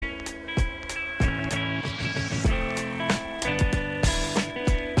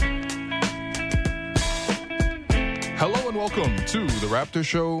welcome to the Raptor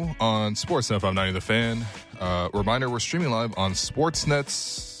Show on Sportsnet 590 The Fan. Reminder, we're streaming live on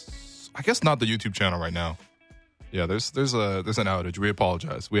Sportsnet's, I guess not the YouTube channel right now. Yeah, there's an outage. We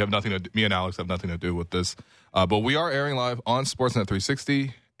apologize. We have me and Alex have nothing to do with this. But we are airing live on Sportsnet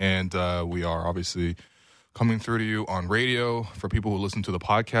 360, and we are obviously coming through to you on radio. For people who listen to the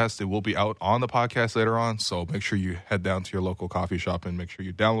podcast, it will be out on the podcast later on, so make sure you head down to your local coffee shop and make sure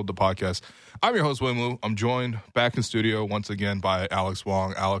you download the podcast. I'm your host, William Liu. I'm joined back in studio once again by Alex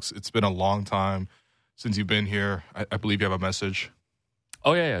Wong. Alex, it's been a long time since you've been here. I believe you have a message.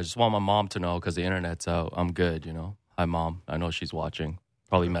 Oh, yeah. I just want my mom to know because the internet's out. I'm good, Hi, Mom. I know she's watching.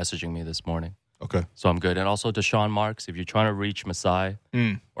 Probably messaging me this morning. Okay. So I'm good. And also to Sean Marks, if you're trying to reach Masai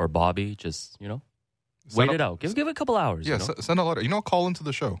or Bobby, just, wait it out. Give it a couple hours. Yeah, send a letter. Call into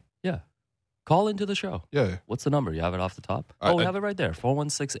the show. Yeah. Call into the show. Yeah. What's the number? You have it off the top? We have it right there.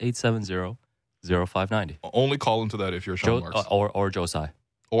 416-870-0590. Only call into that if you're Sean Marks. Or Josai.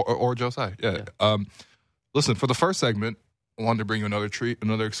 Or Josai, yeah. Listen, for the first segment, I wanted to bring you another treat,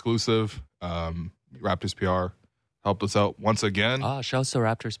 another exclusive. Raptors PR helped us out once again. Shouts to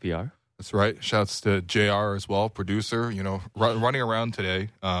Raptors PR. That's right. Shouts to JR as well, producer, running around today.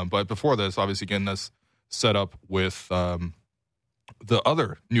 But before this, obviously getting us set up with the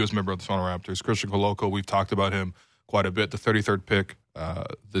other newest member of the Toronto Raptors, Christian Koloko. We've talked about him quite a bit, the 33rd pick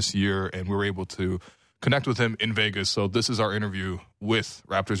this year, and we were able to connect with him in Vegas. So this is our interview with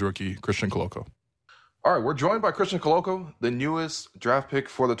Raptors rookie Christian Koloko. All right, we're joined by Christian Koloko, the newest draft pick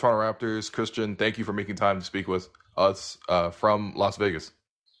for the Toronto Raptors. Christian, thank you for making time to speak with us from Las Vegas.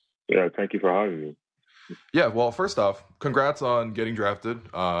 Yeah, thank you for having me. Yeah, well, first off, congrats on getting drafted.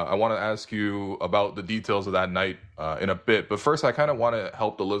 I want to ask you about the details of that night in a bit. But first, I kind of want to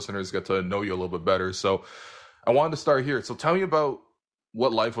help the listeners get to know you a little bit better. So I wanted to start here. So tell me about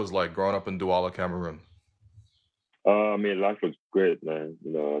what life was like growing up in Douala, Cameroon. Life was great, man.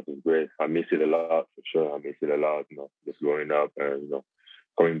 It was great. I miss it a lot, for sure. I miss it a lot, just growing up and,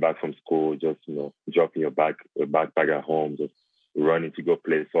 coming back from school, just, dropping your backpack at home, just running to go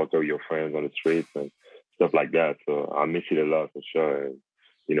play soccer with your friends on the streets and stuff like that. So I miss it a lot, for sure. And,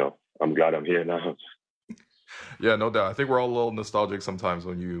 I'm glad I'm here now. Yeah, no doubt. I think we're all a little nostalgic sometimes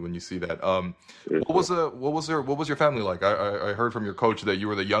when you see that. What was your family like? I heard from your coach that you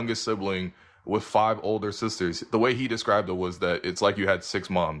were the youngest sibling with 5 older sisters. The way he described it was that it's like you had 6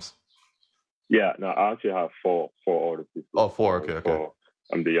 moms. Yeah, no, I actually have 4 older sisters. Oh, 4, okay. 4.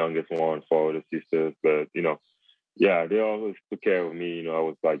 I'm the youngest one, 4 older sisters. But, yeah, they always took care of me. I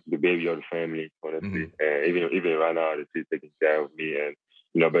was like the baby of the family, honestly. And even right now, they're still taking care of me. And,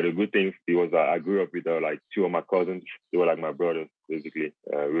 but the good thing was I grew up with 2 of my cousins. They were like my brothers, basically.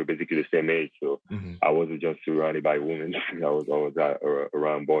 We were basically the same age. So I wasn't just surrounded by women. I was always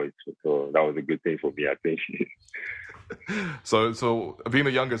around boys. So that was a good thing for me, I think. So being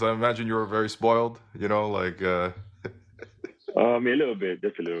the youngest, I imagine you were very spoiled, a little bit,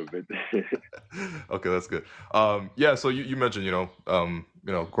 just a little bit. Okay, that's good. Yeah, so you mentioned,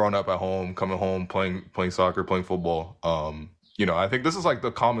 growing up at home, coming home, playing soccer, playing football. I think this is like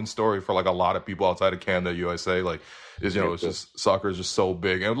the common story for like a lot of people outside of Canada, USA. Like, it's just soccer is just so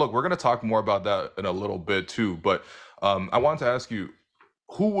big. And look, we're gonna talk more about that in a little bit too. But I wanted to ask you,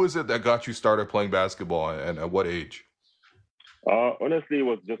 who was it that got you started playing basketball, and at what age? Honestly, it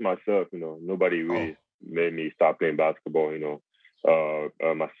was just myself. Nobody really made me start playing basketball.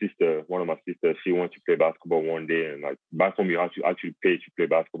 My sister, one of my sisters, she wanted to play basketball one day, and like back home, you have to actually pay to play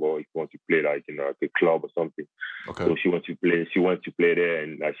basketball if you want to play like in a club or something. Okay. So she wanted to play there,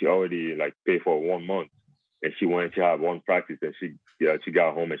 and she already like paid for 1 month, and she wanted to have one practice, and she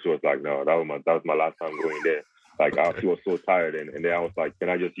got home and she was like, no, that was my last time going there. Like she was so tired, and then I was like, can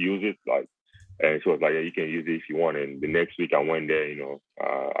I just use it? Like, and she was like, yeah, you can use it if you want. And the next week I went there,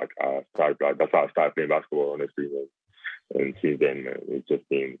 I started. That's how I started playing basketball, honestly. And since then, it's just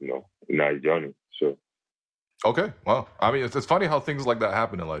been, a nice journey. So. Okay. Wow. I mean, it's funny how things like that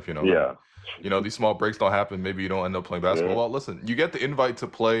happen in life, Yeah. These small breaks don't happen. Maybe you don't end up playing basketball. Yeah. Well, listen, you get the invite to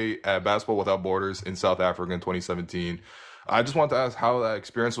play at Basketball Without Borders in South Africa in 2017. I just wanted to ask how that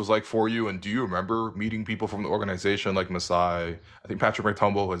experience was like for you, and do you remember meeting people from the organization like Masai? I think Patrick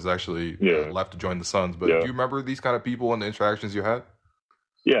McTumble has actually left to join the Suns, but do you remember these kind of people and the interactions you had?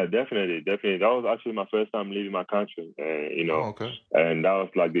 Yeah, definitely. That was actually my first time leaving my country, and and that was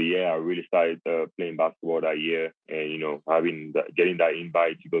like the year I really started playing basketball that year, and getting that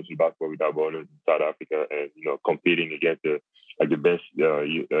invite to go to Basketball Without Borders in South Africa, and competing against the best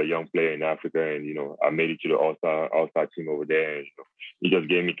young player in Africa, and I made it to the All-Star team over there, and it just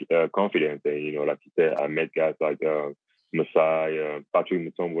gave me confidence, and like you said, I met guys like Masai, Patrick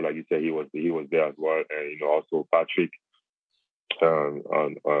Mutombo, like you said, he was there as well, and also Patrick.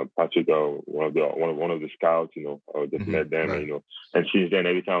 on Patrick, one of the scouts, just met them, right. And since then,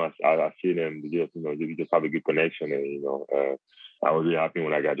 every time I see them, they just have a good connection, and I was really happy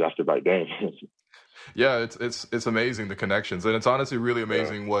when I got drafted by them. Yeah, it's amazing, the connections, and it's honestly really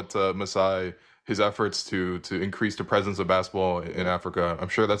amazing what Masai, his efforts to increase the presence of basketball in Africa. I'm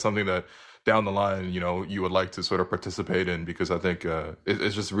sure that's something that down the line, you would like to sort of participate in, because I think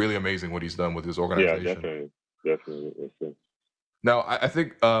it's just really amazing what he's done with his organization. Yeah, definitely. Yes, now, I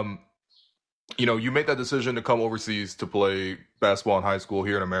think you made that decision to come overseas to play basketball in high school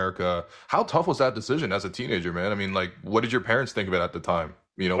here in America. How tough was that decision as a teenager, man? I mean, like, what did your parents think of it at the time?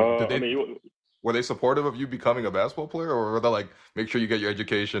 Were they supportive of you becoming a basketball player, or were they like, make sure you get your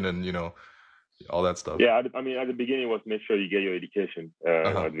education and all that stuff? Yeah, I mean, at the beginning was make sure you get your education.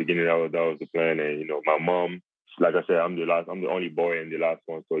 At the beginning, that was the plan, and my mom, like I said, I'm the only boy and the last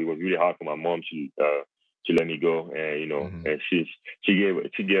one, so it was really hard for my mom. She let me go, and and she gave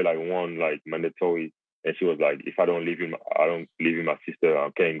like one like mandatory, and she was like, if I don't leave you my sister, I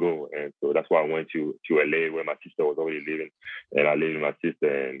can't go, and so that's why I went to LA where my sister was already living, and I lived with my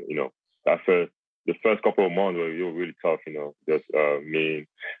sister, and the first couple of months were really tough, just me,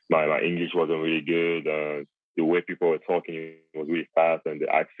 my English wasn't really good, the way people were talking was really fast, and the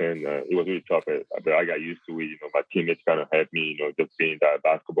accent, it was really tough, but I got used to it, my teammates kind of helped me, just being in that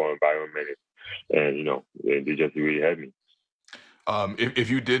basketball environment, and they just really helped me. If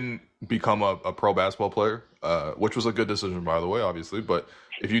you didn't become a pro basketball player, which was a good decision, by the way, obviously, but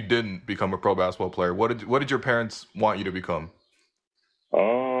if you didn't become a pro basketball player, what did your parents want you to become?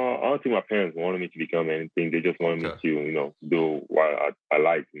 I don't think my parents wanted me to become anything. They just wanted me to, do what I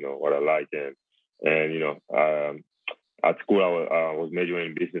like, what I like, and at school I was majoring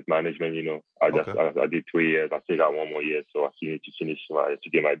in business management. I did 3 years. I still got 1 more year, so I still need to finish to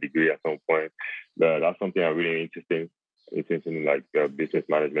get my degree at some point. But that's something I'm really interested in, like business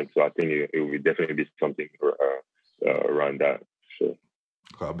management. So I think it will definitely be something around that. Sure.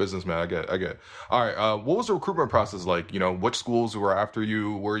 Businessman, I get. All right. What was the recruitment process like? Which schools were after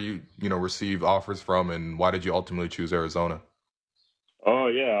you? Where you received offers from, and why did you ultimately choose Arizona? Oh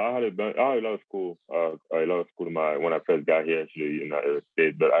yeah, I had a lot of school. When I first got here, actually in Arizona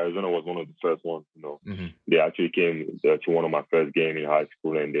State, but Arizona was one of the first ones. They actually came to one of my first games in high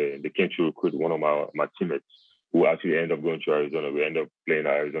school, and they came to recruit one of my teammates who actually ended up going to Arizona. We ended up playing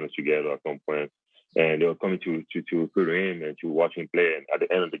at Arizona together at some point. And they were coming to recruit him and to watch him play. And at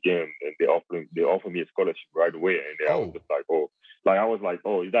the end of the game, and they offered me a scholarship right away. And I was just like,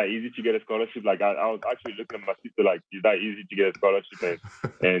 is that easy to get a scholarship? Like I was actually looking at my sister like, is that easy to get a scholarship?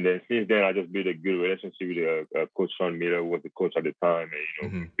 And then since then, I just built a good relationship with Coach Sean Miller, who was the coach at the time,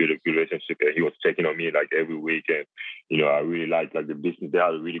 and built a good relationship. And he was checking on me like every week, and I really liked like the business. They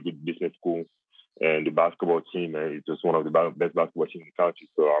had a really good business school. And the basketball team, and it's just one of the best basketball teams in the country.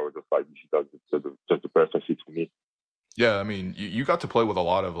 So I was just like, this is just the perfect fit for me. Yeah, I mean, you got to play with a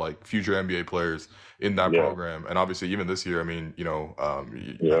lot of like future NBA players in that program, and obviously even this year, I mean, I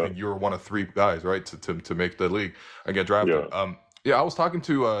think you were one of 3 guys, right, to make the league and get drafted. Yeah. I was talking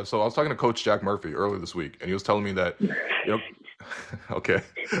to Coach Jack Murphy earlier this week, and he was telling me that okay,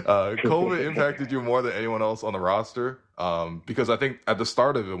 COVID impacted you more than anyone else on the roster. Because I think at the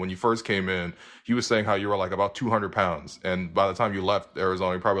start of it, when you first came in, he was saying how you were like about 200 pounds. And by the time you left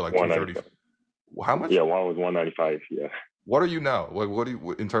Arizona, you're probably like 230. How much? Yeah, one was 195, yeah. What are you now? What do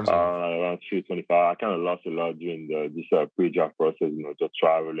you, in terms of? Around 225. I kind of lost a lot during this pre-draft process, just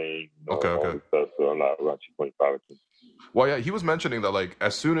traveling, okay. all this stuff. So I'm like around 225, I think. Well, yeah, he was mentioning that like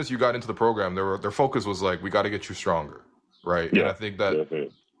as soon as you got into the program, their focus was like, we got to get you stronger, right? Yeah, and I think that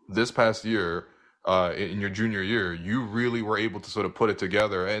this past year, in your junior year, you really were able to sort of put it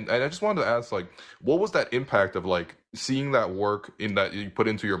together. And I just wanted to ask, like, what was that impact of like seeing that work in that you put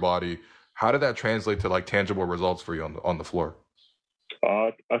into your body? How did that translate to like tangible results for you on the floor?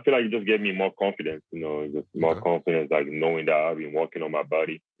 I feel like it just gave me more confidence, just more confidence, like knowing that I've been working on my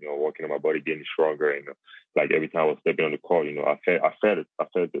body, getting stronger. And like every time I was stepping on the court, I felt it. I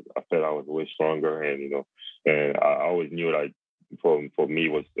felt I was way stronger. And, and I always knew like for me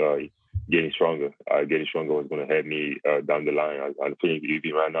was getting stronger. Getting stronger was going to help me down the line. I'm feeling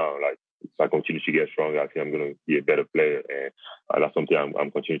even right now, like if I continue to get stronger, I think I'm going to be a better player. And that's something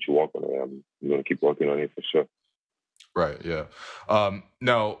I'm continuing to work on. I'm going to keep working on it for sure. Right, yeah.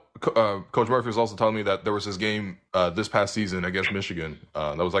 Now, Coach Murphy was also telling me that there was this game this past season against Michigan.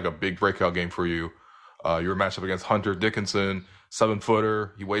 That was like a big breakout game for you. You were matched up against Hunter Dickinson,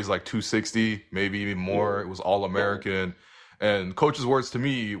 7-footer. He weighs like 260, maybe even more. Yeah. It was All-American. And Coach's words to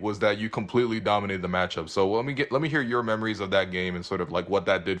me was that you completely dominated the matchup. So let me hear your memories of that game and sort of like what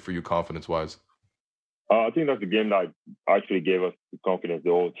that did for you confidence-wise. I think that's the game that actually gave us the confidence,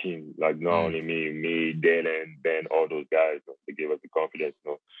 the whole team. Like not only me, Dalen, Ben, all those guys. They gave us the confidence.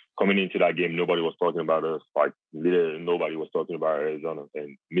 Coming into that game, nobody was talking about us. Like literally, nobody was talking about Arizona.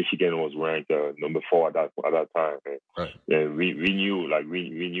 And Michigan was ranked number 4 at that time. And we knew, like we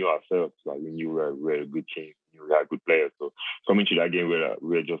knew ourselves. Like we knew we were a good team. We knew we had good players. So coming to that game,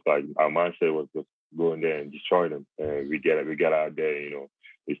 we were just like our mindset was just go in there and destroy them. And we got out there,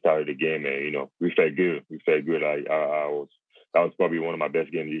 we started the game and, we felt good. That was probably one of my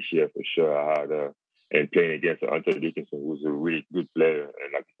best games this year for sure. I had, and playing against Hunter Dickinson, who's a really good player.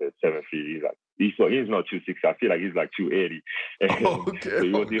 And like I said, 7 feet. He's not 260. I feel like he's like 280. Okay.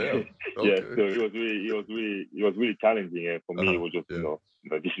 So it was really challenging. And for me, it was just,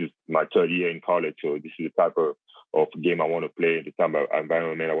 this is my 3rd year in college. So this is the type of game I want to play, the type of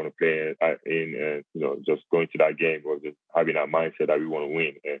environment I want to play in, and, just going to that game was just having that mindset that we want to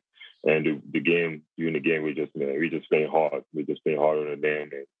win. And the game, during the game, we just playing hard. We just playing hard on the them,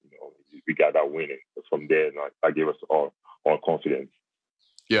 and we got that winning. From there, that gave us all confidence.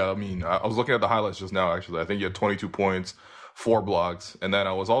 Yeah, I mean, I was looking at the highlights just now. Actually, I think you had 22 points, 4 blocks, and then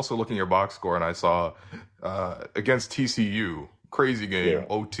I was also looking at your box score, and I saw against TCU, crazy game,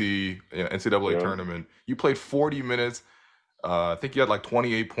 OT, NCAA tournament. You played 40 minutes. I think you had like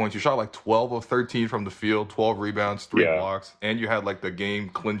 28 points. You shot like 12 of 13 from the field, 12 rebounds, 3 blocks, and you had like the game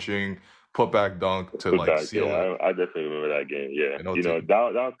clinching putback dunk to seal it. I definitely remember that game. Yeah, that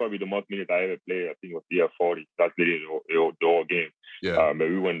was probably the most minutes I ever played. I think it was 40. That's literally the whole game. Yeah, but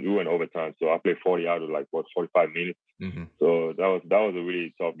we went overtime, so I played 40 out of 45 minutes. Mm-hmm. So that was a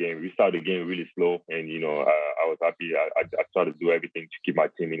really tough game. We started the game really slow, and I was happy. I started to do everything to keep my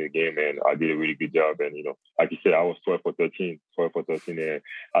team in the game, and I did a really good job. And like you said, I was 12 for 13, and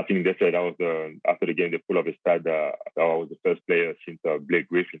I think they said that was after the game they pulled up a stat that I was the first player since Blake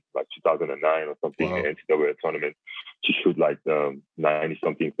Griffin, like 2009 or something, in the NCAA tournament, to shoot like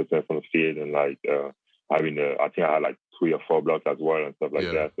 90-something% from the field, and I think I had like 3 or 4 blocks as well and stuff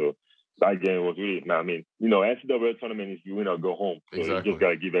like that. So that game was really, NCAA tournament is you win or go home. So you just got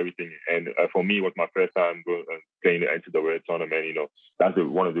to give everything. And for me, it was my first time playing the NCAA tournament. That's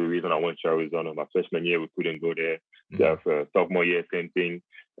one of the reasons I went to Arizona. My freshman year, we couldn't go there. For sophomore year, same thing.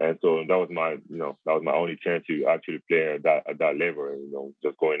 And so that was my only chance to actually play at that level. And,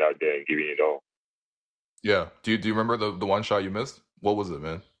 just going out there and giving it all. Yeah. Do you remember the one shot you missed? What was it,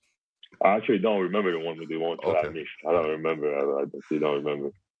 man? I actually don't remember the one shot I missed. I don't remember. I actually don't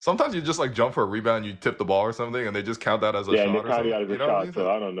remember. Sometimes you just jump for a rebound, you tip the ball or something, and they just count that as a shot. Yeah, they count it as a shot.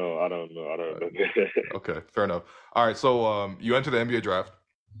 So I don't know. I don't remember. Okay, fair enough. All right, so you entered the NBA draft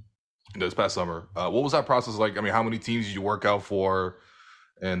this past summer. What was that process like? I mean, how many teams did you work out for?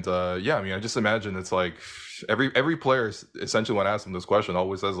 And I just imagine it's like every player essentially when I ask them this question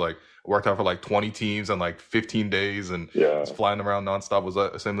always says worked out for 20 teams in 15 days and just flying around nonstop. Was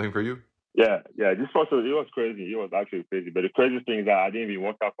that the same thing for you? Yeah. This process, it was crazy. It was actually crazy. But the craziest thing is that I didn't even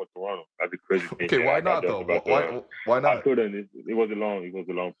work out for Toronto. That's the crazy thing. Okay, why not though? Why not? I couldn't. It was a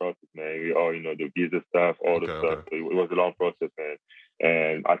long process, man. We all, the visa stuff, all the stuff. Okay. It was a long process, man.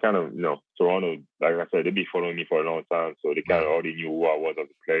 And I kind of, Toronto, like I said, they've been following me for a long time, so they kind of already knew who I was as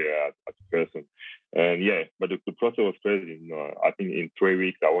a player, as a person. And but the process was crazy. I think in 3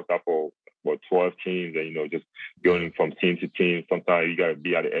 weeks I worked out for 12 teams, and just going from team to team. Sometimes you gotta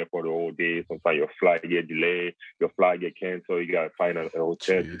be at the airport the whole day. Sometimes your flight get delayed, your flight get canceled. You gotta find a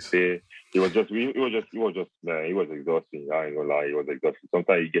hotel to stay. It was just man, it was exhausting. I ain't gonna lie, it was exhausting.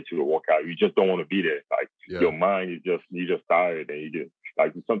 Sometimes you get to the workout, you just don't want to be there. Your mind is you're just tired, and you just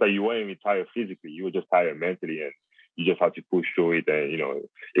sometimes you weren't even tired physically. You were just tired mentally, and you just have to push through it. And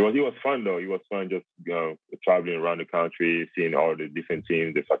it was fun though. It was fun just traveling around the country, seeing all the different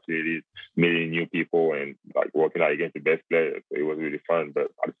teams, the facilities, meeting new people, and working out against the best players. So it was really fun,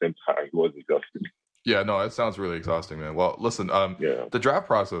 but at the same time, it was exhausting. Yeah, no, it sounds really exhausting, man. Well, listen, the draft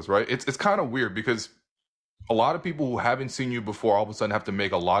process, right? It's kind of weird because a lot of people who haven't seen you before all of a sudden have to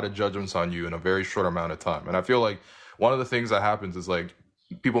make a lot of judgments on you in a very short amount of time. And I feel like one of the things that happens is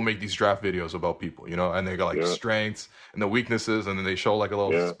people make these draft videos about people, and they got strengths and the weaknesses, and then they show a little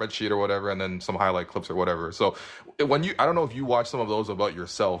spreadsheet or whatever, and then some highlight clips or whatever. So I don't know if you watched some of those about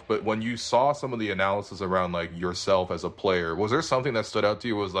yourself, but when you saw some of the analysis around yourself as a player, was there something that stood out to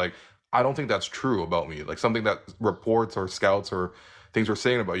you? Was I don't think that's true about me, something that reports or scouts or things were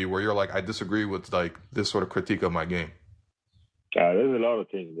saying about you where you're I disagree with this sort of critique of my game? There's a lot of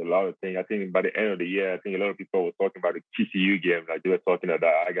things. I think by the end of the year, I think a lot of people were talking about the TCU game. They were talking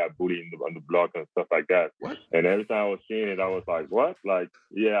about I got bullied on the block and stuff like that. What? And every time I was seeing it, I was like, what? I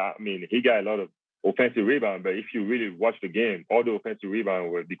mean, he got a lot of offensive rebound. But if you really watch the game, all the offensive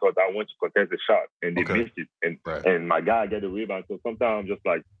rebound were because I want to contest the shot and they missed it. And my guy get the rebound. So sometimes I'm just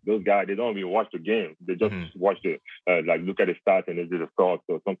like, those guys, they don't even watch the game. They just watch the, look at the stats and they do the thoughts.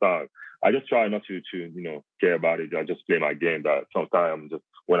 So sometimes I just try not to care about it. I just play my game. But sometimes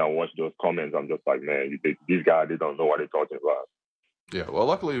when I watch those comments, I'm just like, man, these guys, they don't know what they're talking about. Yeah, well,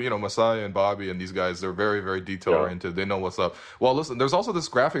 luckily, Masai and Bobby and these guys, they're very, very detail-oriented. They know what's up. Well, listen, there's also this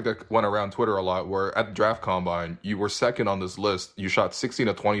graphic that went around Twitter a lot where at the draft combine, you were second on this list. You shot 16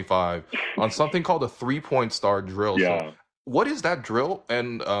 of 25 on something called a three-point star drill. Yeah. So what is that drill?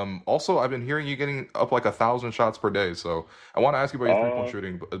 And also, I've been hearing you getting up like 1,000 shots per day. So I want to ask you about your three-point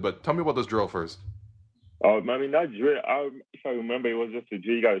shooting, but tell me about this drill first. I mean, that drill, if I remember, it was just a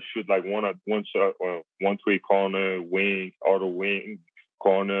drill. You got to shoot like one shot, one three corner, wing, auto wing,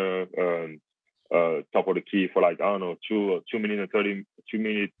 corner, top of the key for like, I don't know, 2 minutes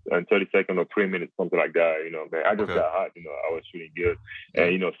and 30 seconds or 3 minutes, something like that. Man, I just got hot. I was shooting good.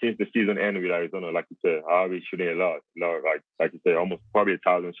 And, since the season ended with Arizona, like you said, I've been shooting a lot, like you said, almost probably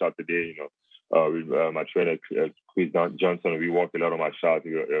 1,000 shots a day, with my trainer, Chris Johnson. We worked a lot on my shots.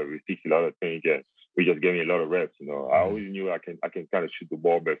 We fixed a lot of things. And we just gave me a lot of reps. I always knew I can kind of shoot the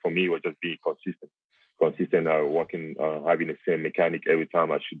ball, but for me, it was just being consistent, working, having the same mechanic every time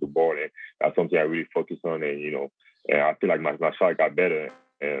I shoot the ball, and that's something I really focus on. And and I feel like my shot got better.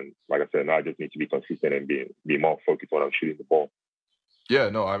 And like I said, now I just need to be consistent and be more focused when I'm shooting the ball. Yeah,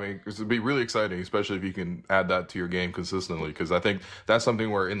 no, I mean, it'd be really exciting, especially if you can add that to your game consistently, because I think that's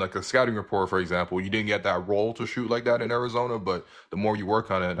something where in like a scouting report, for example, you didn't get that role to shoot like that in Arizona, but the more you work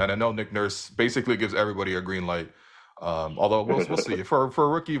on it, and I know Nick Nurse basically gives everybody a green light, although we'll see. For a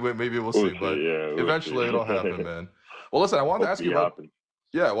rookie, maybe we'll see, but eventually it'll happen, man. Well, listen, I wanted to ask you about...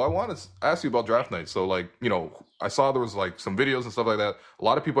 Yeah, well, I want to ask you about draft night. So, like, I saw there was, like, some videos and stuff like that. A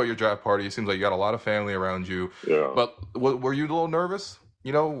lot of people at your draft party. It seems like you got a lot of family around you. Yeah. But were you a little nervous?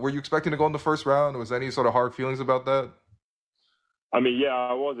 Were you expecting to go in the first round? Was there any sort of hard feelings about that? I mean, yeah,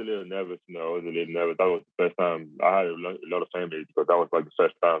 I was a little nervous. I was a little nervous. That was the first time I had a lot of family because that was, like, the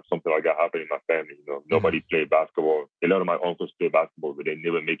first time something like that happened in my family. Nobody played basketball. A lot of my uncles played basketball, but they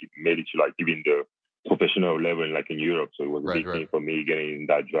never made it to, like, even the professional level like in Europe, so it was a big thing for me getting in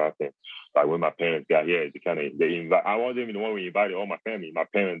that draft. And like when my parents got here, they invite. I wasn't even the one who invited all my family. My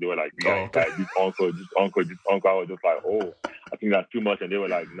parents, they were like, "We gotta invite this uncle, this uncle, this uncle." I was just like, "Oh, I think that's too much," and they were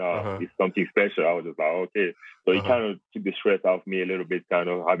like, "No, it's something special." I was just like, "Okay." So it kind of took the stress off me a little bit, kind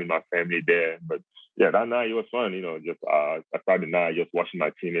of having my family there. But yeah, that night it was fun. Just I started the night just watching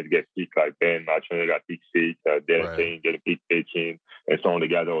my teammates get picked. Like Ben, my trainer, got picked 6. Darren Payne getting picked 18, and some of the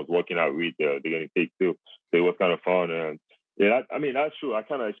guys I was working out with, they're getting picked too. So it was kind of fun. And yeah, I mean that's true. I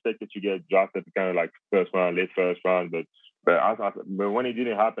kind of expected to get drafted kind of like first round, late first round, but when it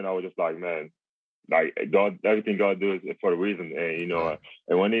didn't happen, I was just like, man, like God, everything God does is for a reason. And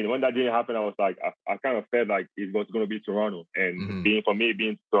and when that didn't happen, I was like, I kind of felt like it was going to be Toronto. And being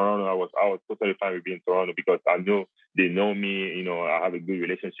Toronto, I was totally fine with being Toronto because I knew they know me. I have a good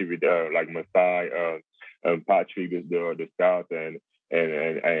relationship with like Masai, Patrick, the scout, and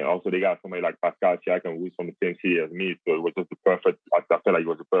also they got somebody like Pascal Siakam who's from the same city as me. So it was just the perfect. I felt like it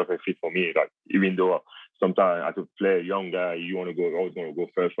was a perfect fit for me. Like even though sometimes as a player, young guy, you always want to go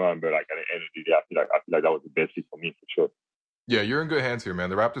first round, but like at the end of the day, I feel like that was the best fit for me for sure. Yeah, you're in good hands here, man.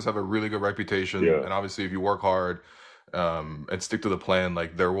 The Raptors have a really good reputation, and obviously, if you work hard and stick to the plan,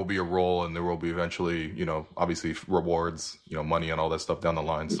 like there will be a role, and there will be eventually, obviously rewards, money and all that stuff down the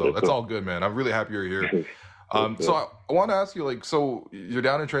line. So that's all good, man. I'm really happy you're here. So I want to ask you, like, so you're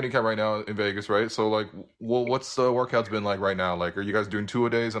down in training camp right now in Vegas, right? So, like, what's the workouts been like right now? Like, are you guys doing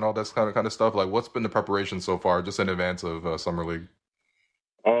 2-a-days and all that kind of stuff? Like, what's been the preparation so far, just in advance of Summer League?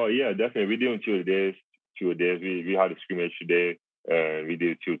 Oh yeah, definitely. We're doing 2-a-days. 2-a-days. We had a scrimmage today, and we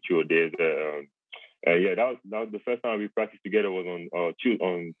did 2-a-days. Yeah, that was the first time we practiced together was on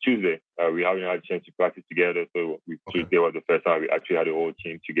Tuesday. We haven't had a chance to practice together, so Tuesday was the first time we actually had the whole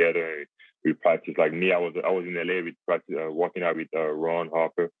team together. And we practiced. Like me, I was in LA with practice, working out with Ron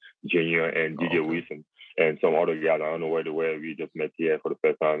Harper Jr. and DJ Wilson and some other guys. I don't know where they were. We just met here for the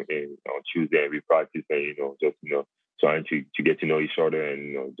first time on Tuesday, and we practiced and just trying to get to know each other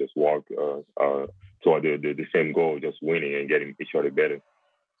and just walk toward the same goal, just winning and getting each other better.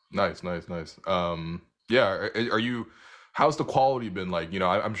 Nice. Yeah, are you? How's the quality been like?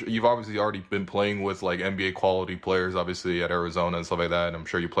 I'm sure you've obviously already been playing with like NBA quality players, obviously at Arizona and stuff like that, and I'm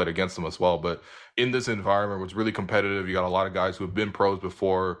sure you played against them as well. But in this environment, where it's really competitive, you got a lot of guys who have been pros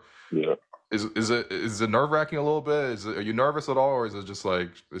before. Yeah. Is it nerve-wracking a little bit? Are you nervous at all, or is it just like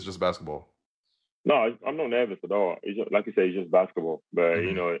it's just basketball? No, I'm not nervous at all. It's just, like you say, it's just basketball. But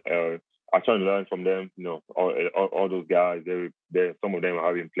I try to learn from them. All those guys. They some of them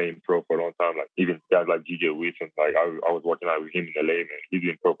have been playing pro for a long time. Like even guys like G.J. Wilson. Like I was working out with him in LA, man. He's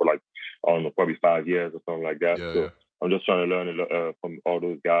been pro for like I don't know, probably 5 years or something like that. Yeah, so yeah. I'm just trying to learn from all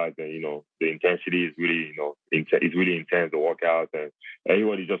those guys, and the intensity is really it's really intense, the workouts, and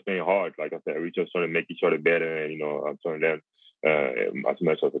everybody's just playing hard. Like I said, we're just trying to make each other better, and I'm trying to learn as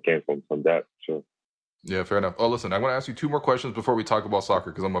much as I can from that. Sure. Yeah, fair enough. Oh, listen, I want to ask you 2 more questions before we talk about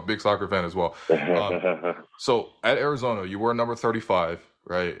soccer because I'm a big soccer fan as well. So at Arizona, you were number 35,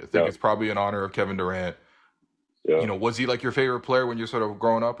 right? I think it's probably in honor of Kevin Durant. Yeah. Was he like your favorite player when you're sort of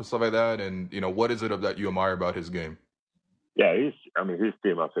growing up and stuff like that? And, what is it that you admire about his game? Yeah, he's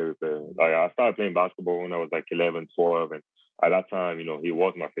still my favorite player. Like I started playing basketball when I was like 11, 12, and at that time, he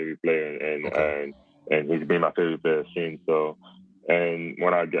was my favorite player, and he's been my favorite player since. So, and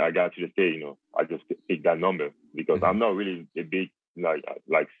when I got to the state, I just picked that number because I'm not really a big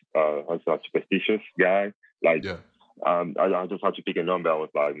superstitious guy. Like, I just had to pick a number. I was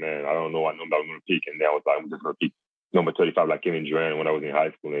like, man, I don't know what number I'm going to pick, and then I was like, I'm just going to pick number 35, like Kevin Durant when I was in high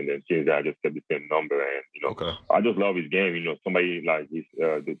school, and then since then I just kept the same number. And I just love his game. Somebody like his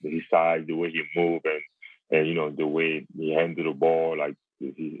size, the way he moves, and the way he handles the ball, like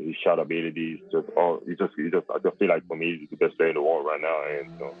his shot abilities, I just feel like for me he's the best player in the world right now,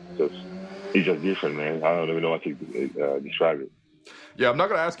 and he's just different, man. I don't even know how to describe it. Yeah, I'm not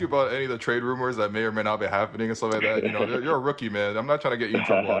going to ask you about any of the trade rumors that may or may not be happening and stuff like that. You're a rookie, man. I'm not trying to get you in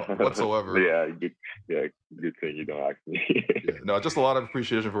trouble whatsoever. Good thing you don't ask me. No, just a lot of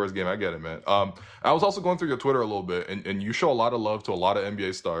appreciation for his game. I get it, man. I was also going through your Twitter a little bit, and you show a lot of love to a lot of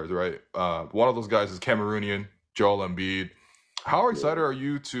NBA stars, right? One of those guys is Cameroonian, Joel Embiid. How excited are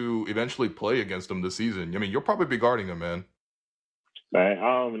you to eventually play against him this season? I mean, you'll probably be guarding him, man. Man,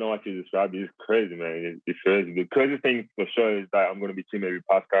 I don't even know what to describe. It's crazy, man. It's crazy. The crazy thing for sure is that I'm going to be teammated with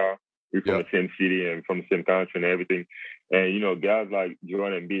Pascal. We're from the same city and from the same country and everything. And, guys like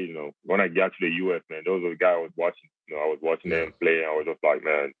Joel Embiid, when I got to the U.S., man, those are the guys I was watching. I was watching them play, and I was just like,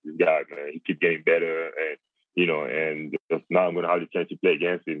 man, this guy, man, he keeps getting better. And, and just now I'm going to have the chance to play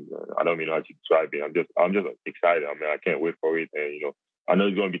against him. I don't even know how to describe it. I'm just excited. I mean, I can't wait for it. And, I know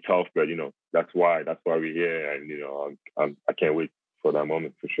it's going to be tough, but, that's why we're here. And, I can't wait for that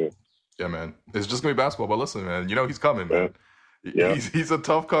moment for sure. Yeah, man. It's just gonna be basketball, but listen, man, he's coming, man. Yeah. He's a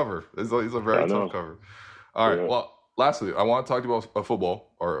tough cover. He's a very tough cover. All right. Well, lastly, I want to talk about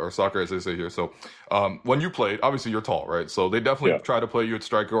football or soccer, as they say here. So, when you played, obviously you're tall, right? So they definitely try to play you at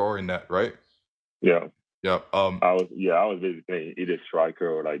striker or in net, right? Yeah. Yeah. I was basically playing either striker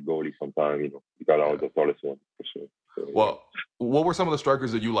or like goalie sometimes, because I was the tallest one for sure. So, well, what were some of the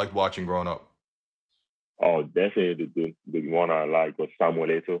strikers that you liked watching growing up? Oh, definitely the one I like was Samuel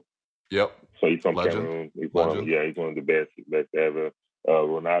Eto'o. Yep. So he's from Cameroon. He's one of the best ever.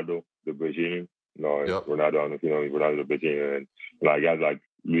 Ronaldo, the Brazilian. Ronaldo, I don't know if you know Ronaldo, the Brazilian. And like guys like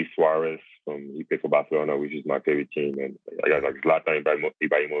Luis Suarez he played for Barcelona, which is my favorite team. And guys like Zlatan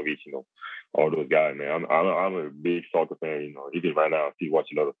Ibrahimovic, all those guys, man. I'm a big soccer fan, Even right now, I still watch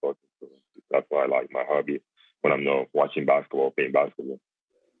a lot of soccer. So that's why I like my hobby when I'm not watching basketball, playing basketball.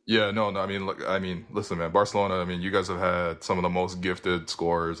 Yeah, no. I mean, listen, man. Barcelona. I mean, you guys have had some of the most gifted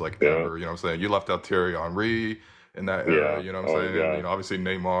scorers ever. You know what I'm saying? You left out Thierry Henry in that era. You know what I'm saying? Obviously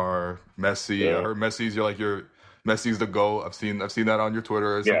Neymar, Messi. I heard Messi's. Messi's the GOAT. I've seen that on your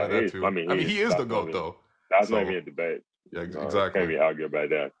Twitter and stuff like that too. I mean, he is the GOAT though. That's not even a debate. Yeah, exactly. Can't be argue about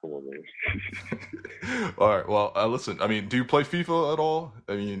that. Come on, man. All right. Well, listen. I mean, do you play FIFA at all?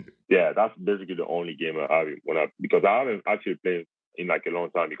 I mean, yeah, that's basically the only game I have because I haven't actually played in like a long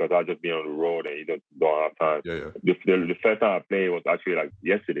time because I've just been on the road and you don't have time. Yeah. The first time I played was actually like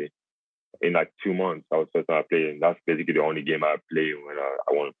yesterday. In like 2 months, that was the first time I played, and that's basically the only game I play when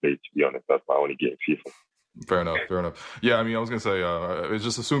I want to play. To be honest, that's my only game, FIFA. Fair enough. Yeah, I mean, I was gonna say, it's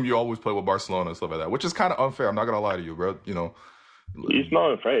just assume you always play with Barcelona and stuff like that, which is kind of unfair. I'm not gonna lie to you, bro. It's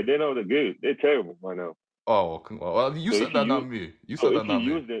not unfair. They know they're good. They're terrible right now. Oh, well, you said that, not me. You said that, not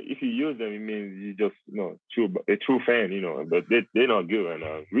me. If you use them, it means you just a true fan, But they're not good right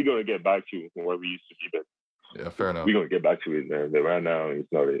now. We're gonna get back to what we used to be, but yeah, fair enough. We're gonna get back to it, man. But right now, it's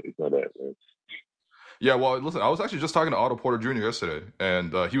not that, man. Yeah, well, listen, I was actually just talking to Otto Porter Jr. yesterday,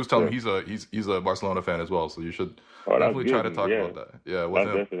 and he was telling me he's a Barcelona fan as well. So you should definitely try to talk about that. Yeah,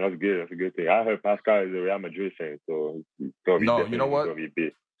 that's good. That's a good thing. I heard Pascal is a Real Madrid fan, so he's gonna be you know what? Gonna be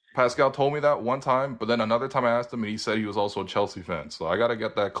big. Pascal told me that one time, but then another time I asked him, and he said he was also a Chelsea fan. So I got to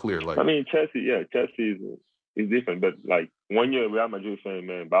get that clear. Like, I mean, Chelsea is different, but like when you're a Real Madrid fan,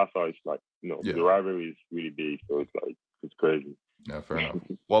 man, Barca is like, the rivalry is really big, so it's crazy. Yeah, fair enough.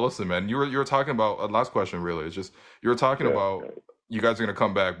 Well, listen, man, you were talking about last question. Really, it's just you were talking about you guys are going to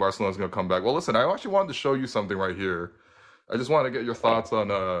come back. Barcelona's going to come back. Well, listen, I actually wanted to show you something right here. I just want to get your thoughts on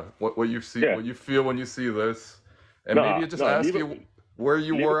what you see, what you feel when you see this, and maybe just ask you where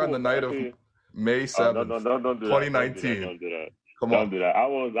you were on the night of May 7th, don't do 2019. Don't do that. Come on. Don't do that. I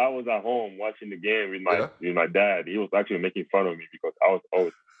was at home watching the game with my dad. He was actually making fun of me because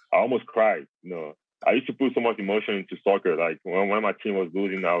I almost cried. I used to put so much emotion into soccer. Like when my team was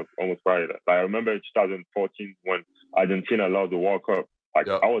losing, I was almost crying. Like, I remember 2014 when Argentina lost the World Cup. Like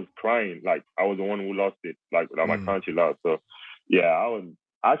I was crying. Like I was the one who lost it. Like my country lost. So yeah, I was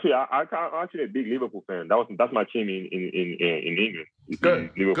actually I'm actually a big Liverpool fan. That's my team in England. Good.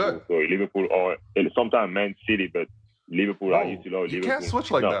 Liverpool. Good. So Liverpool or sometimes Man City, but Liverpool. I used to love Liverpool. You can't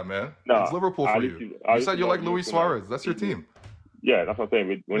switch like that, man. No, it's Liverpool for you. You said you like Luis Suarez. That's your team. Yeah, that's what I'm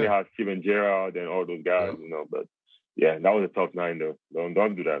saying. When they had Steven Gerrard and all those guys, but yeah, that was a tough night though.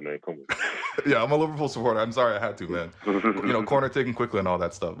 Don't do that, man. Come on. Yeah, I'm a Liverpool supporter. I'm sorry I had to, man. Corner taken quickly and all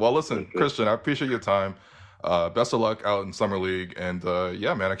that stuff. Well, listen, Christian, I appreciate your time. Best of luck out in Summer League. And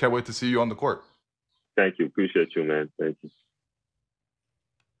yeah, man, I can't wait to see you on the court. Thank you. Appreciate you, man. Thank you.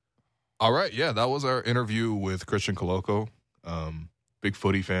 All right. Yeah, that was our interview with Christian Koloko. Big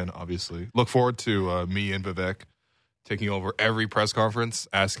footy fan, obviously. Look forward to me and Vivek taking over every press conference,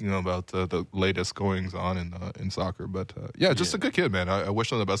 asking him about the latest goings on in soccer. But yeah, just a good kid, man. I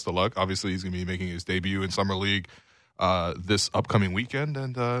wish him the best of luck. Obviously, he's going to be making his debut in Summer League this upcoming weekend.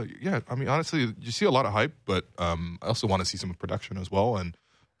 And yeah, I mean, honestly, you see a lot of hype, but I also want to see some production as well. And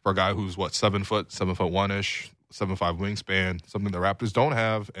for a guy who's 7 foot, 7'1" 7'5" wingspan, something the Raptors don't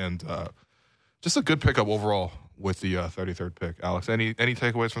have, and just a good pickup overall with the 33rd pick. Alex, any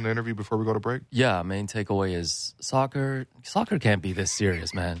takeaways from the interview before we go to break? Yeah, main takeaway is soccer can't be this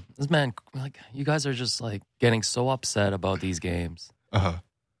serious, man. This man, like, you guys are just like getting so upset about these games.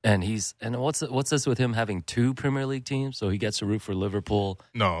 And what's this with him having 2 Premier League teams? So he gets to root for Liverpool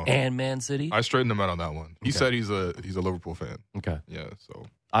and Man City? I straightened him out on that one. He said he's a Liverpool fan. Okay. Yeah, so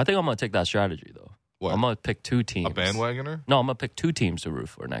I think I'm going to take that strategy, though. What? I'm going to pick 2 teams. A bandwagoner? No, I'm going to pick 2 teams to root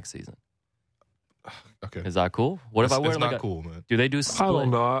for next season. Okay. Is that cool? What if I wear it's not cool, man. Do they do split? I don't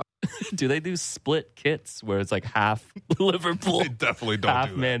know. Do they do split kits where it's like half Liverpool, They definitely don't half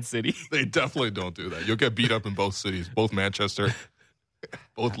do that. Man City? They definitely don't do that. You'll get beat up in both cities, both Manchester,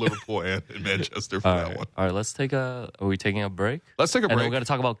 both Liverpool and Manchester for that one. All right, let's take are we taking a break? Let's take a break. And then we're going to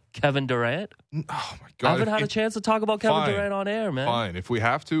talk about Kevin Durant? Oh, my God. I haven't had a chance to talk about Kevin Durant on air, man. Fine. If we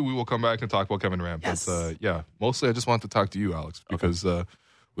have to, we will come back and talk about Kevin Durant. Yes. But yeah, mostly I just wanted to talk to you, Alex, because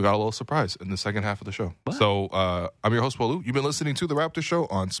we got a little surprise in the second half of the show. What? So I'm your host, Walu. You've been listening to The Raptor Show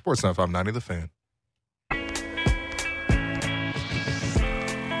on Sportsnet 590 The Fan.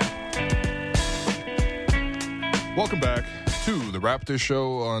 Welcome back to The Raptor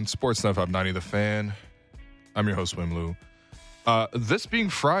Show on Sportsnet 590 The Fan. I'm your host, Wim Lu. This being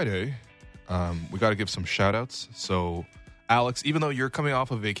Friday, we got to give some shout-outs. So, Alex, even though you're coming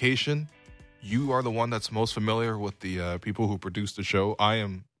off of vacation, you are the one that's most familiar with the people who produce the show. I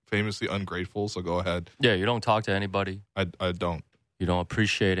am famously ungrateful, so go ahead. Yeah, you don't talk to anybody. I don't. You don't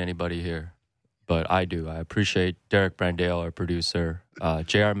appreciate anybody here. But I do. I appreciate Derek Brandale, our producer,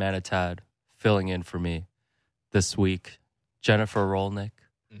 J.R. Manatad, filling in for me this week, Jennifer Rolnick.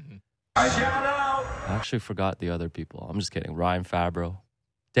 Mm-hmm. I actually forgot the other people. I'm just kidding. Ryan Fabro.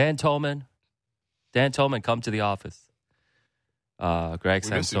 Dan Tolman. Dan Tolman, come to the office. Greg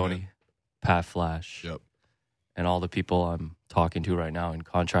Sansoni. Pat Flash. Yep. And all the people I'm talking to right now in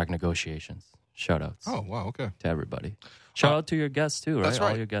contract negotiations. Shout-outs. Oh, wow, okay. To everybody. Shout out to your guests, too, right? That's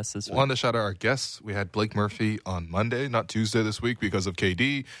right. All your guests this week. Wanted to shout out our guests. We had Blake Murphy on Monday, not Tuesday this week because of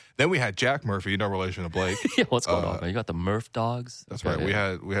KD. Then we had Jack Murphy, no relation to Blake. Yeah, what's going on, man? You got the Murph dogs? That's Okay, right.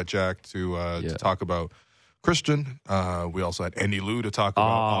 yeah. We had Jack to talk about Christian. We also had Andy Liu to talk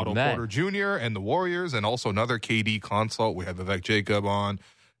about Otto Porter Jr. and the Warriors, and also another KD consult. We had Vivek Jacob on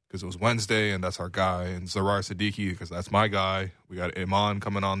because it was Wednesday, and that's our guy, and Zarar Siddiqui because that's my guy. We got Iman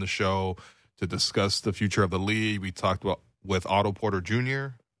coming on the show to discuss the future of the league. We talked about with Otto Porter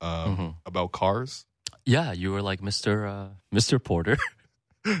Jr. About cars. Yeah, you were like Mr. Porter.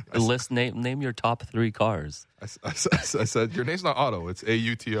 Name your top 3 cars. I said, your name's not Otto, it's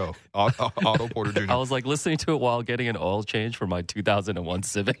AUTO. Otto Porter Jr. I was like listening to it while getting an oil change for my 2001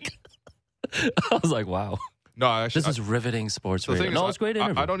 Civic. I was like, wow. No, actually, this is riveting sports radio. No, it's a great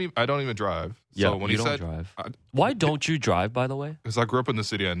interview. I don't even drive. Yeah, so when you he don't said, drive. Why don't you drive, by the way? Because I grew up in the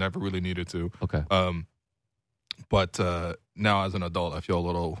city, I never really needed to. Okay. But now as an adult, I feel a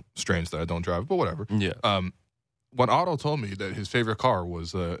little strange that I don't drive, but whatever. Yeah. when Otto told me that his favorite car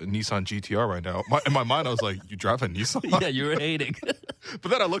was a Nissan GTR right now, in my mind I was like, "You drive a Nissan?" Yeah, you were hating.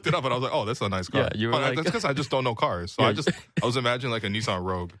 But then I looked it up and I was like, "Oh, that's a nice car." Yeah, you were like, that's because I just don't know cars. So Yeah. I was imagining like a Nissan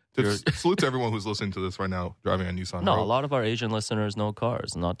Rogue. Salute to everyone who's listening to this right now, driving a Nissan No, Rogue. a lot of our Asian listeners know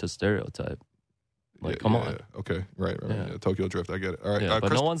cars, not to stereotype. Like, come on. Yeah. Okay, right. Yeah. Yeah, Tokyo Drift, I get it. All right, Yeah,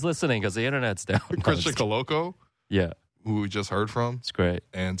 but no one's listening because the internet's down. Christian Koloko, Yeah, who we just heard from, it's great.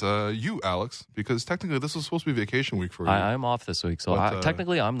 and you, Alex, because technically this was supposed to be vacation week for you. I'm off this week, so But,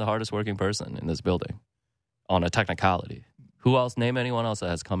 technically I'm the hardest working person in this building on a technicality. Who else? Name anyone else that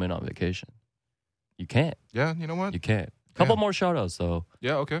has come in on vacation. You can't. Yeah, you know what? You can't. Couple more shout outs, though.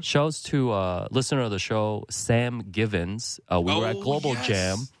 Yeah, okay. Shouts to listener of the show, Sam Givens. We were at Global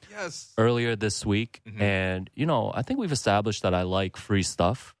Jam earlier this week. Mhm. And, I think we've established that I like free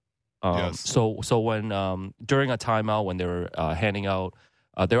stuff. Yes. So when during a timeout when they were handing out,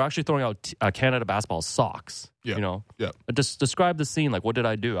 they were actually throwing out Canada basketball socks. Yeah. Yeah. Just describe the scene. Like, what did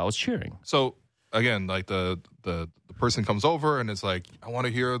I do? I was cheering. So again, like the person comes over and it's like, I want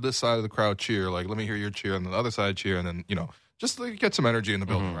to hear this side of the crowd cheer. Like, let me hear your cheer, and the other side cheer, and then just like get some energy in the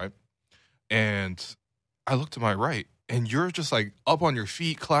building, right? And I look to my right, and you're just like up on your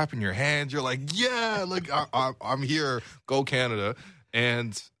feet, clapping your hands. You're like, yeah, like I'm here, go Canada.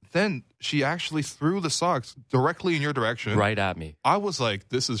 And then she actually threw the socks directly in your direction. Right at me. I was like,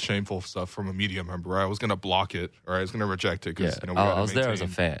 this is shameful stuff from a media member. I was going to block it, or I was going to reject it because Yeah, I was there as a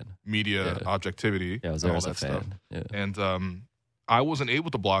fan. Media objectivity. Yeah, I was and there all as a that fan. stuff. Yeah. And I wasn't able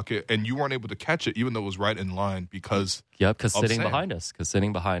to block it, and you weren't able to catch it, even though it was right in line because Yep, because of sitting Sam.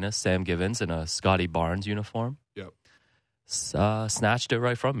 behind us, Sam Givens in a Scotty Barnes uniform. Yep. Snatched it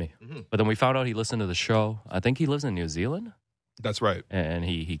right from me. Mhm. But then we found out he listened to the show. I think he lives in New Zealand, That's right. and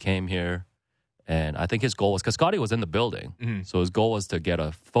he came here. And I think his goal was, because Scotty was in the building, Mhm. so his goal was to get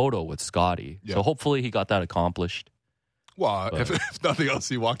a photo with Scotty. Yeah. So hopefully he got that accomplished. Well, But- if nothing else,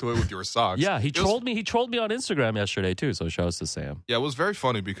 he walked away with your socks. Yeah, he It was- trolled me. He trolled me on Instagram yesterday too. So shouts to Sam. Yeah, it was very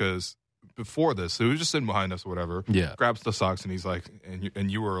funny because before this, so he was just sitting behind us or whatever. Yeah, Grabs the socks and he's like, and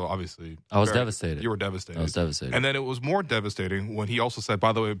you were obviously. I was devastated. You were devastated. I was devastated. And then it was more devastating when he also said,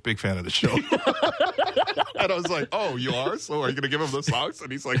 by the way, big fan of the show. And I was like, oh, you are? So are you going to give him the socks?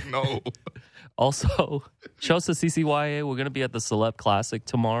 And he's like, no. Also, shouts to CCYA. We're going to be at the Celeb Classic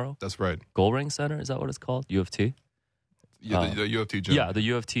tomorrow. That's right. Gold Ring Center, is that what it's called? UFT? Yeah, the UFT gym. Yeah, the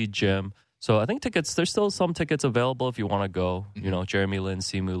UFT gym. So I think there's still some tickets available if you want to go. Mm-hmm. Jeremy Lin,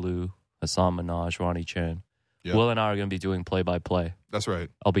 Simu Liu, Hassan Minaj, Ronnie Chan. Yeah. Will and I are going to be doing play-by-play. That's right.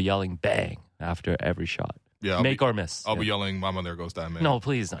 I'll be yelling bang after every shot. Yeah, I'll Make be, or miss. I'll be Yeah. yelling, Mama, there goes that man. No,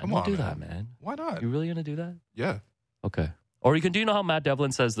 please not. Come Don't on, do man. that, man. Why not? You really going to do that? Yeah. Okay. Or do you know how Matt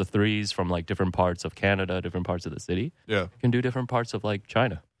Devlin says the threes from like different parts of Canada, different parts of the city? Yeah. You can do different parts of like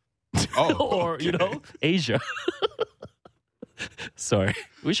China. Oh, Or, okay. Asia. Sorry.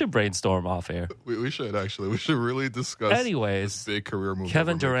 We should brainstorm off air. We should actually. We should really discuss Anyways, this big career move.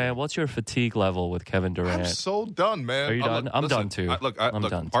 Kevin that we're Durant, what's your fatigue level with Kevin making. Durant? I'm so done, man. Are you done? I'm listen, done too. I'm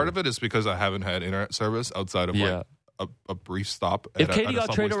done part too. of it is because I haven't had internet service outside of Yeah. like a brief stop. If at Katie a got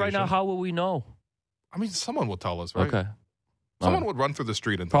subway traded right now, station. how will we know? I mean, someone will tell us, right? Okay. Someone would run through the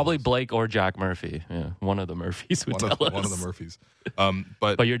street and tell Probably us. Blake or Jack Murphy. Yeah, one of the Murphys would tell us. One of the Murphys.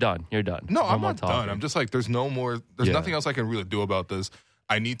 But you're done. You're done. No, I'm more not done. talking. I'm just like, there's no more. There's Yeah. nothing else I can really do about this.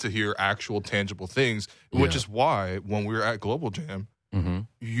 I need to hear actual, tangible things, which Yeah. is why when we were at Global Jam, Mhm.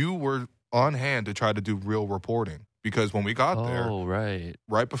 you were on hand to try to do real reporting. Because when we got there, Oh, right.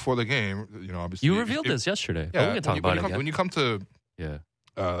 right before the game, obviously You revealed this yesterday. Yeah, But we can talk about it again. when you come to Yeah.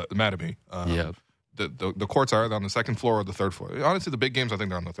 the Mattamy, Yeah. the courts are either on the second floor or the third floor. Honestly, the big games, I think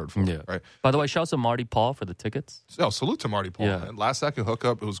they're on the third floor. Yeah. Right. By the way, shouts to Marty Paul for the tickets. So, salute to Marty Paul. Yeah. Man. Last second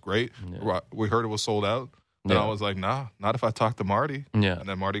hookup, it was great. Yeah. We heard it was sold out. Then Yeah. I was like, nah, not if I talk to Marty. Yeah. And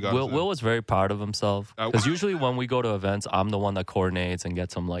then Marty got Will us in. was very proud of himself Uh, because usually when we go to events, I'm the one that coordinates and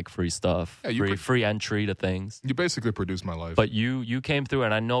gets some like free stuff, Yeah, you free entry to things. You basically produced my life. But you came through,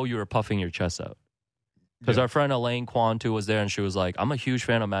 and I know you were puffing your chest out because Yeah. our friend Elaine Kwan too was there, and she was like, "I'm a huge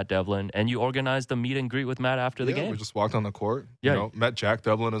fan of Matt Devlin," and you organized a meet and greet with Matt after the Yeah, game. we just walked on the court. Yeah. Met Jack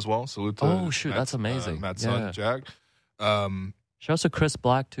Devlin as well. Salute to Oh, shoot, Matt's, that's amazing. Matt's Yeah. son, Jack. Shouts to Chris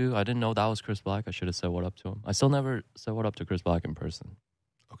Black too. I didn't know that was Chris Black. I should have said what up to him. I still never said what up to Chris Black in person.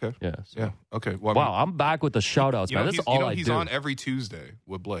 Okay. Yeah. so- Yeah. Okay. Well, Wow, I'm back with the shout outs, man. That's all I he's do. on every Tuesday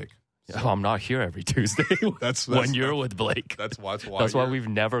with Blake. Oh, I'm not here every Tuesday. That's when you're with Blake. That's why. That's why we've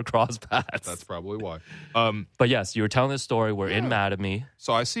never crossed paths. That's probably why. But yes, you were telling this story. We're in Mattamy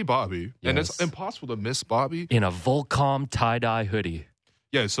So I see Bobby, and it's Yes. impossible to miss Bobby. in a Volcom tie-dye hoodie.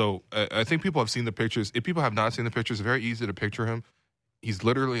 Yeah. So I think people have seen the pictures. If people have not seen the pictures, it's very easy to picture him. He's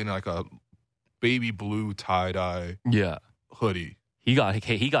literally in like a baby blue tie-dye hoodie. He got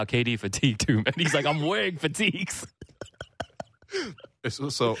KD fatigue too, man. He's like, I'm wearing fatigues.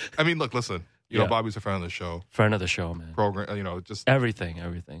 So, I mean, look, listen. You know, Bobby's a friend of the show. Friend of the show, man. Program, you know, just... Everything.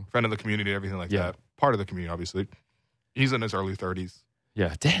 Friend of the community, everything like that. Part of the community, obviously. He's in his early 30s.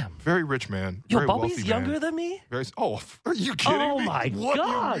 Yeah, damn. Very rich man. Yo, very Bobby's wealthy younger man. than me? Are you kidding me? Oh, my what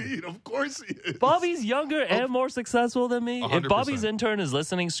God. do you mean? Of course he is. Bobby's younger and more successful than me? 100%. If Bobby's intern is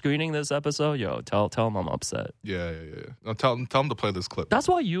listening, screening this episode, tell him I'm upset. Yeah. No, tell him to play this clip. That's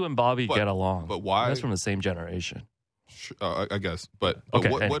why you and Bobby get along. But why? That's from the same generation. I guess. But okay,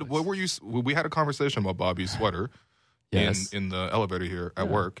 what were you... We had a conversation about Bobby's sweater. Yes. In the elevator here at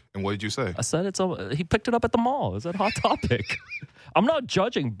work. And what did you say? I said he picked it up at the mall. It's a hot topic. I'm not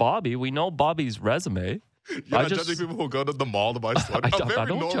judging Bobby. We know Bobby's resume. You're not judging people who go to the mall to buy sweaters. A very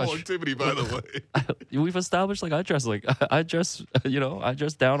normal activity, by the way. We've established I dress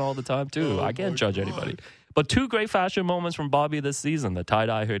down all the time too. I can't judge anybody. But two great fashion moments from Bobby this season: the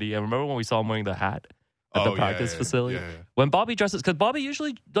tie-dye hoodie, and remember when we saw him wearing the hat at the practice facility? Yeah. When Bobby dresses, because Bobby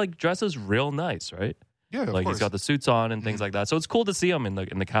usually dresses real nice, right? Yeah, of course. He's got the suits on and things like that. So it's cool to see him in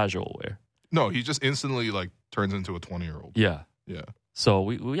the casual wear. No, he just instantly turns into a 20-year-old. Yeah. So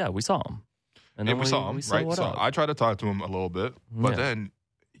we saw him. And then we saw him, right? So I tried to talk to him a little bit, but then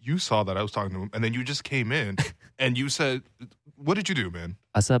you saw that I was talking to him, and then you just came in and you said, "What did you do, man?"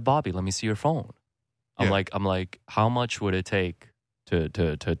 I said, "Bobby, let me see your phone." I'm like, how much would it take to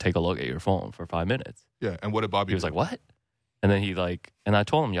take a look at your phone for 5 minutes? Yeah, and what did Bobby do? He was like, "What?" And then and I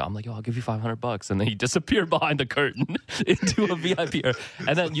told him, I'm like, I'll give you $500. And then he disappeared behind the curtain into a VIP area.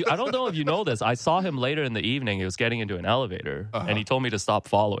 And then I don't know if you know this. I saw him later in the evening. He was getting into an elevator and he told me to stop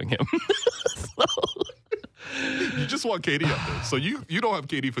following him. You just want KD up there. So you don't have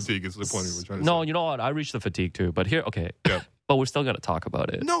KD fatigue is the point you were trying to say. No, you know what? I reached the fatigue too. But here, okay. Yeah. But we're still going to talk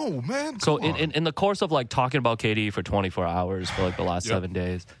about it. No, man. So in the course of talking about KD for 24 hours for the last 7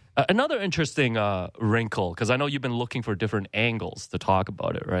 days, another interesting wrinkle, because I know you've been looking for different angles to talk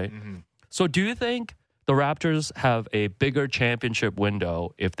about it, right? Mm-hmm. So do you think the Raptors have a bigger championship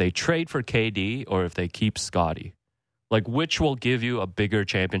window if they trade for KD or if they keep Scottie? Which will give you a bigger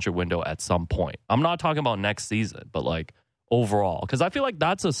championship window at some point? I'm not talking about next season, but overall, because I feel like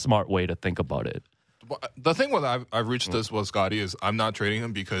that's a smart way to think about it. The thing with I've reached this with Scottie is I'm not trading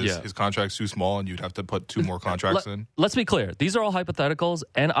him because his contract's too small and you'd have to put 2 more contracts in. Let's be clear. These are all hypotheticals,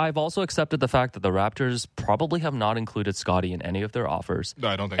 and I've also accepted the fact that the Raptors probably have not included Scottie in any of their offers. No,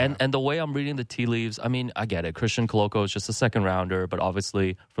 I don't think and the way I'm reading the tea leaves, I mean, I get it. Christian Koloko is just a second rounder, but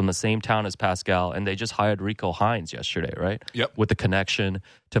obviously from the same town as Pascal, and they just hired Rico Hines yesterday, right? Yep. With the connection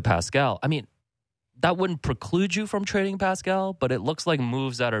to Pascal. I mean, that wouldn't preclude you from trading Pascal, but it looks like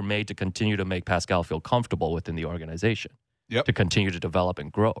moves that are made to continue to make Pascal feel comfortable within the organization. Yep. To continue to develop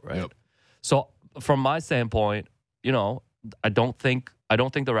and grow, right? Yep. So from my standpoint, I don't think the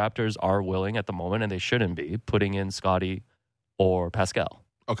Raptors are willing at the moment, and they shouldn't be, putting in Scottie or Pascal.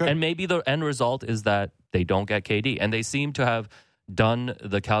 Okay. And maybe the end result is that they don't get KD, and they seem to have done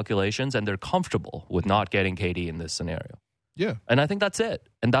the calculations, and they're comfortable with not getting KD in this scenario. Yeah. And I think that's it.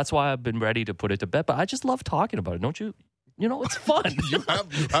 And that's why I've been ready to put it to bed. But I just love talking about it. Don't you? It's fun. you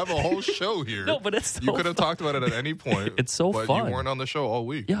have a whole show here. No, but it's so you could have talked about it at any point. It's so but fun. You weren't on the show all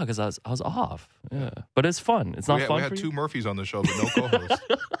week. Yeah, because I was off. Yeah. But it's fun. It's not fun for you? We had 2 Murphys on the show, but no co-hosts.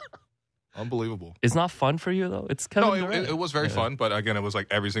 Unbelievable. It's not fun for you, though? It's Kevin Durant. It was very fun, but again, it was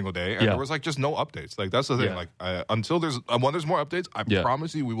every single day. And there was just no updates. That's the thing. Until when there's more updates, I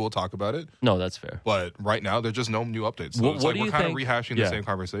promise you we will talk about it. No, that's fair. But right now, there's just no new updates. So we're kind of rehashing the same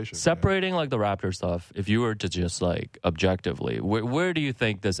conversation. Separating the Raptor stuff, if you were to just objectively, where do you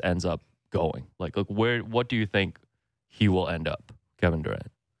think this ends up going? What do you think he will end up, Kevin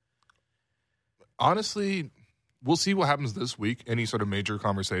Durant? Honestly, we'll see what happens this week. Any sort of major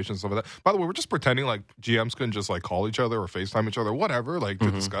conversations, stuff like that. By the way, we're just pretending GMs can just call each other or FaceTime each other, whatever,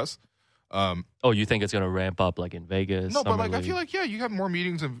 to discuss. You think it's going to ramp up in Vegas? No, but I feel you have more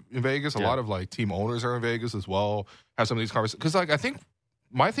meetings in Vegas. A lot of team owners are in Vegas as well. Have some of these conversations because I think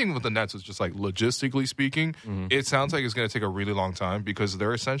my thing with the Nets is just logistically speaking, it sounds like it's going to take a really long time because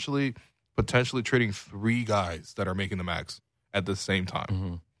they're essentially potentially trading 3 guys that are making the max at the same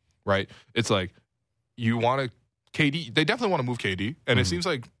time, right? It's you want to. KD, they definitely want to move KD, and it seems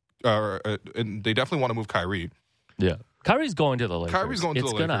and they definitely want to move Kyrie. Yeah, Kyrie's going to the Lakers.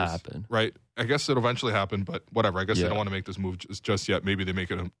 It's going to happen, right? I guess it'll eventually happen, but whatever. I guess they don't want to make this move just yet. Maybe they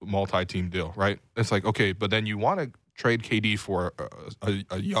make it a multi-team deal, right? It's okay, but then you want to trade KD for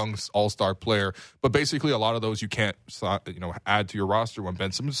a young all-star player, but basically a lot of those you can't add to your roster when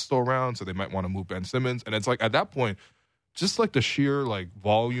Ben Simmons is still around, so they might want to move Ben Simmons, and it's at that point. just like the sheer like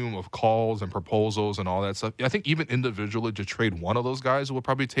volume of calls and proposals and all that stuff. I think even individually to trade one of those guys will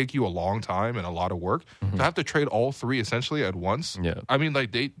probably take you a long time and a lot of work. To have to trade all three essentially at once. Yeah. I mean,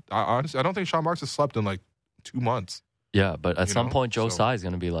 like honestly, I don't think Sean Marks has slept in like 2 months. Yeah, but at some point, Joe Tsai is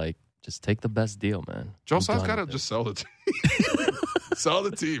going to be like, just take the best deal, man. Joe Tsai's got to just sell the team. Sell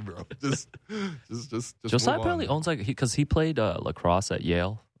the team, bro. Just Joe Tsai apparently owns because he played lacrosse at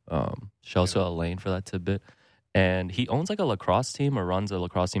Yale. Shouts out Lane for that tidbit. And he owns like a lacrosse team or runs a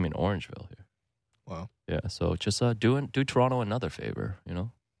lacrosse team in Orangeville here. Wow. Yeah, so just do Toronto another favor,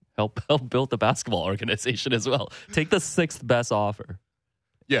 Help build the basketball organization as well. Take the 6th best offer.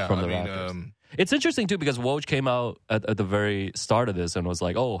 Yeah, from the Raptors. It's interesting too because Woj came out at the very start of this and was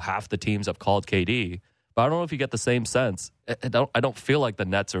like, "Oh, half the teams have called KD." But I don't know if you get the same sense. I don't feel like the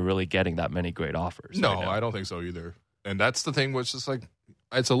Nets are really getting that many great offers. No, right now. I don't think so either. And that's the thing, which is like,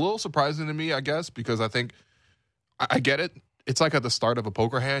 it's a little surprising to me, I guess, because I think I get it. It's like at the start of a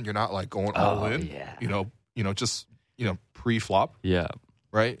poker hand, you're not like going all in. Yeah. Just pre-flop. Yeah.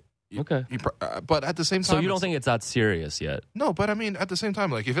 Right. Okay. But at the same time, so you don't think it's that serious yet? No, but I mean, at the same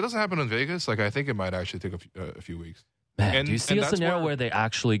time, like if it doesn't happen in Vegas, like I think it might actually take a few weeks. Man, do you see a scenario where they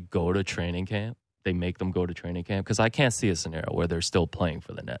actually go to training camp? They make them go to training camp? Because I can't see a scenario where they're still playing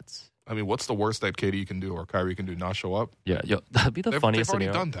for the Nets. I mean, what's the worst that KD can do or Kyrie can do? Not show up? Yeah, that'd be the funniest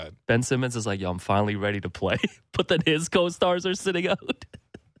scenario. They've already done that. Ben Simmons is like, I'm finally ready to play. But then his co-stars are sitting out.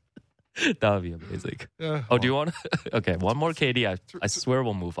 That would be amazing. Yeah. Oh, do you want to? Okay, one more KD. I swear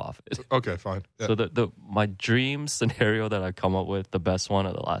we'll move off it. Okay, fine. Yeah. So my dream scenario that I've come up with, the best one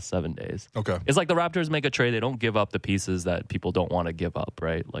of the last 7 days. Okay. It's like the Raptors make a trade. They don't give up the pieces that people don't want to give up,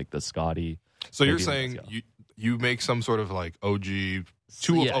 right? Like the Scotty. So you're saying you make some sort of like OG,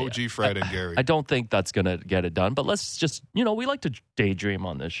 OG Fred and Gary. I don't think that's going to get it done, but let's just, we like to daydream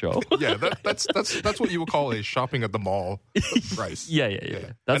on this show. Yeah, that's what you would call a shopping at the mall price. Yeah.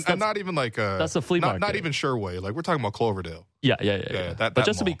 That's not even like that's a flea market. Not even Sherway. Like we're talking about Cloverdale. Yeah. But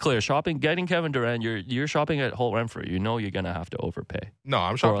just to be clear, getting Kevin Durant, you're shopping at Holt Renfrew. You know you're going to have to overpay. No,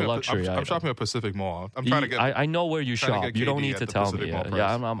 I'm shopping. I'm shopping at Pacific Mall. I'm trying to get. I know where you shop. You don't need to tell me.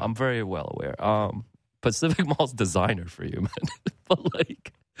 Yeah, I'm very well aware. Pacific Mall's designer for you, man. But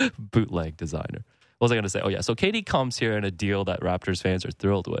like bootleg designer. What was I going to say? Oh yeah. So KD comes here in a deal that Raptors fans are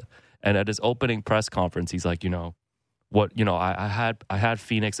thrilled with, and at his opening press conference, he's like, I had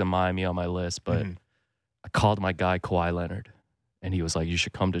Phoenix and Miami on my list, but I called my guy Kawhi Leonard, and he was like, you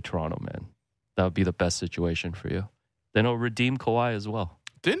should come to Toronto, man. That would be the best situation for you. Then he'll redeem Kawhi as well.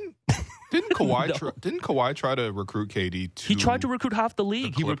 Didn't Kawhi didn't Kawhi try to recruit KD to? He tried to recruit half the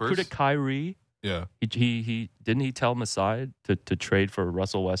league. He recruited Kyrie. Yeah. He didn't he tell Masai to trade for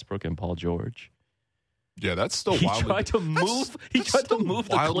Russell Westbrook and Paul George? Yeah, that's still wildly. He tried to move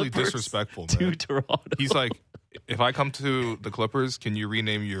the wildly Clippers disrespectful, to man. Toronto. He's like, if I come to the Clippers, can you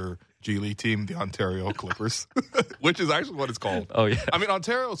rename your G League team the Ontario Clippers? Which is actually what it's called. Oh yeah. I mean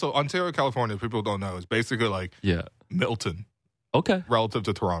Ontario, California, people don't know, is basically like Milton. Okay. Relative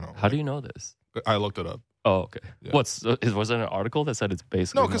to Toronto. How do you know this? I looked it up. Oh, okay. Yeah. Was there an article that said it's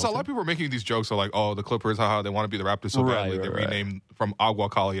basically? No, because a lot of people are making these jokes of like, oh, the Clippers, haha, they want to be the Raptors so badly. They renamed from Agua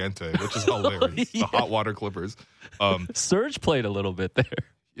Caliente, which is hilarious. The hot water Clippers. Surge played a little bit there.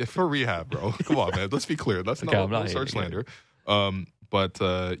 Yeah, for rehab, bro. Come on, man. Let's be clear. That's not Surge slander. But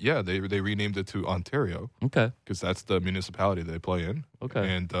they renamed it to Ontario. Okay. Because that's the municipality they play in. Okay.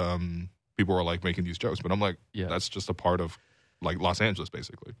 And people are like making these jokes, but I'm like, that's just a part of like Los Angeles,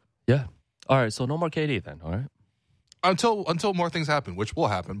 basically. Yeah. All right, so no more KD then, all right? Until more things happen, which will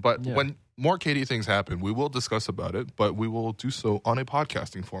happen. But when more KD things happen, we will discuss about it, but we will do so on a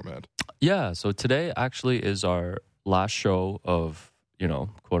podcasting format. Yeah, so today actually is our last show of,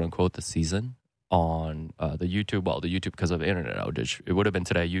 quote unquote, the season on the YouTube. Well, the YouTube because of the internet outage. It would have been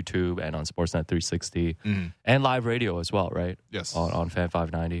today, YouTube and on Sportsnet 360 and live radio as well, right? Yes. On Fan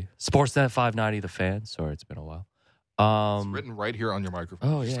 590. Sportsnet 590, The Fan. Sorry, it's been a while. It's written right here on your microphone.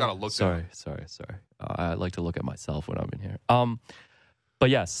 Oh, yeah. You just gotta look Sorry. I like to look at myself when I'm in here.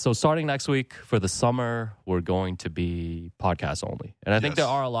 But yes, so starting next week for the summer, we're going to be podcast only. And I think there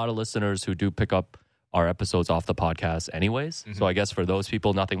are a lot of listeners who do pick up our episodes off the podcast anyways. So I guess for those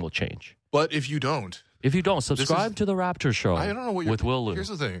people, nothing will change. But if you don't, subscribe to the Raptor Show. I don't know what with Will Liu. Here's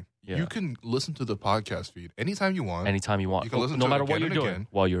the thing. Yeah. You can listen to the podcast feed anytime you want. You can listen no matter what you're doing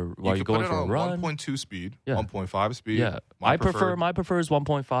while you're going for a run. 1.2 speed, 1.5 speed. Yeah, my prefer is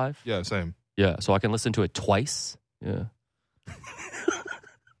 1.5. Yeah, same. Yeah, so I can listen to it twice. Yeah,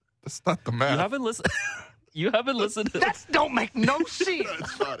 that's not the math. You haven't listened. That don't make no sense.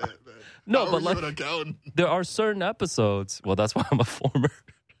 That's not it, man. No, but like, there are certain episodes. Well, that's why I'm a former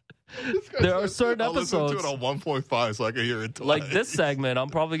There are certain I'll episodes. listen to it on 1.5 so I can hear it twice. Like this segment, I'm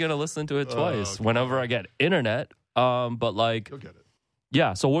probably going to listen to it twice whenever I get internet. But like, You'll get it.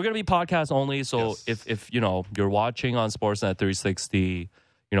 yeah, so we're going to be podcast only. So Yes. if you're watching on Sportsnet 360,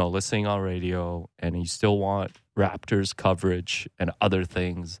 listening on radio, and you still want Raptors coverage and other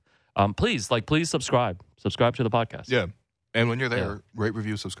things, please subscribe. Subscribe to the podcast. Yeah. And when you're there, rate,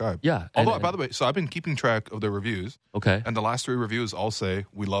 review, subscribe. Yeah. Although, by the way, so I've been keeping track of the reviews. Okay. And the last 3 reviews all say,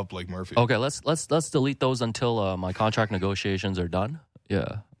 we love Blake Murphy. Okay, let's delete those until my contract negotiations are done.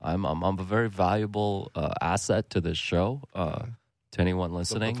 Yeah, I'm a very valuable asset to this show. To anyone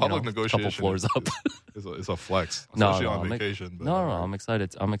listening, The public a negotiation couple floors up. is a flex, No, especially no, on vacation. But, No, I'm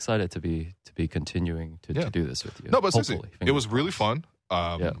excited. I'm excited to be continuing to do this with you. No, but seriously, Hopefully, it was really fun.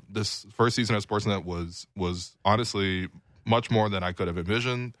 Yeah. This first season at Sportsnet was honestly much more than I could have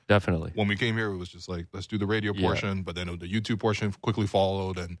envisioned. Definitely. When we came here, it was just like, let's do the radio portion, but then the YouTube portion quickly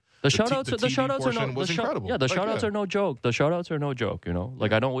followed, and The shoutouts was incredible. Yeah, the shoutouts are no joke. The shoutouts are no joke.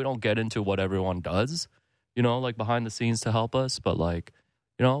 Like we don't get into what everyone does, like behind the scenes to help us, but like,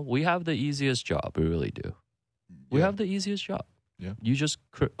 we have the easiest job. We really do. We have the easiest job. Yeah. You just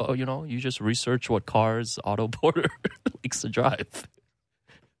you just research what cars Otto Porter likes to drive.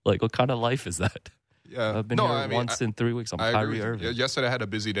 Like, what kind of life is that? Yeah, I've been here once in 3 weeks. I'm Kyrie Irving. Irving. Yesterday I had a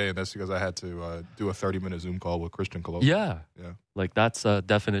busy day, and that's because I had to do a 30-minute Zoom call with Christian Koloko. Yeah. Yeah. Like, that's a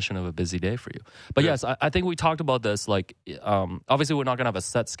definition of a busy day for you. But yes, I think we talked about this. Like, obviously, we're not going to have a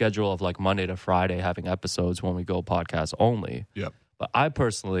set schedule of like Monday to Friday having episodes when we go podcast only. Yep. But I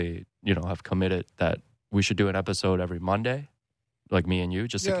personally, have committed that we should do an episode every Monday, like me and you,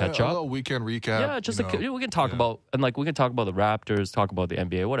 just to catch a up. little weekend recap. Yeah, just we can talk about, and like we can talk about the Raptors, talk about the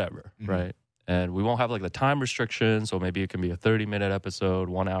NBA, whatever, right? And we won't have like the time restriction, so maybe it can be a 30-minute episode,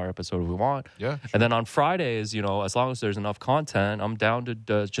 1-hour episode if we want. Yeah. Sure. And then on Fridays, as long as there's enough content, I'm down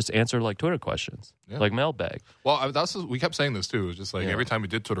to just answer like Twitter questions, like mailbag. Well, we kept saying this too. It was just like every time we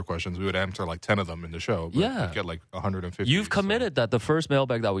did Twitter questions, we would answer like 10 of them in the show. But we'd get like 150. You've committed that the first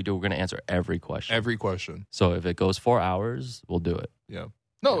mailbag that we do, we're going to answer every question. Every question. So if it goes 4 hours, we'll do it. Yeah.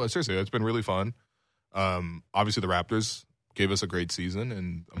 No, seriously, it's been really fun. Obviously, the Raptors gave us a great season,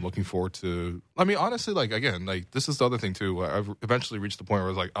 and I'm looking forward to. I mean, honestly, like again, like this is the other thing too. I've eventually reached the point where I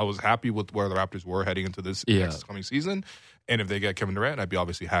was like, I was happy with where the Raptors were heading into this next coming season, and if they get Kevin Durant, I'd be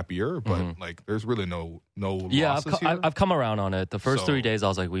obviously happier. But like, there's really no losses here. I've come around on it. The first 3 days, I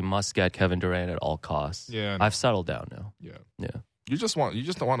was like, we must get Kevin Durant at all costs. Yeah, I've settled down now. Yeah. You just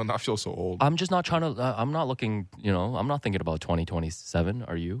don't want to not feel so old. I'm just not trying to. I'm not looking. I'm not thinking about 2027.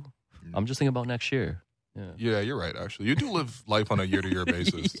 Are you? I'm just thinking about next year. Yeah, you're right. Actually, you do live life on a year-to-year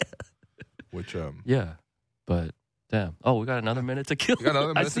basis, which but damn. Oh, we got another minute to kill.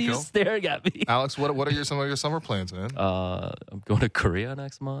 I see you staring at me, Alex. What are some of your summer plans, man? I'm going to Korea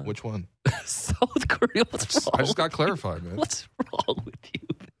next month. Which one? South Korea. What's wrong? I just got clarified, man. What's wrong with you,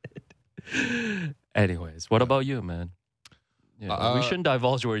 man? Anyways, what about you, man? Yeah, we shouldn't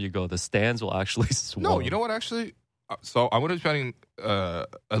divulge where you go. The stands will actually swell. No, you know what? Actually, so I'm going to be spending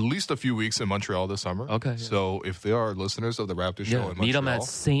at least a few weeks in Montreal this summer. Okay. Yeah. So if there are listeners of the Raptors show in Montreal, meet them at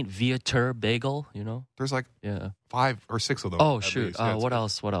Saint Viateur Bagel. There's like 5 or 6 of them. Oh shoot! What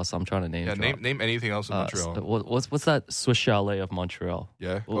else? What else? I'm trying to name. Yeah, name anything else in Montreal. What's that Swiss chalet of Montreal?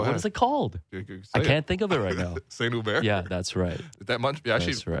 Yeah, what is it called? I can't think of it right now. Saint Hubert. Yeah, that's right.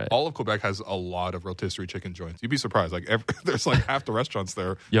 Actually, all of Quebec has a lot of rotisserie chicken joints. You'd be surprised. Like there's like half the restaurants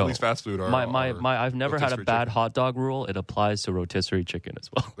there. At least fast food are. I've never had a bad hot dog rule. It applies to rotisserie chicken as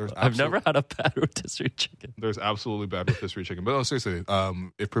well. I've never had a bad rotisserie chicken. There's absolutely bad rotisserie chicken. But no, seriously,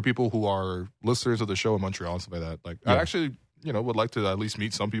 if for people who are listeners of the show in Montreal and stuff like that, like I actually, would like to at least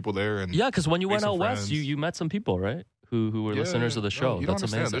meet some people there. And because when you went out west, you met some people, right? Who were listeners of the show. You that's don't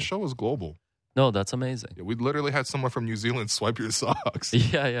understand. amazing. This show is global. No, that's amazing. Yeah, we literally had someone from New Zealand swipe your socks.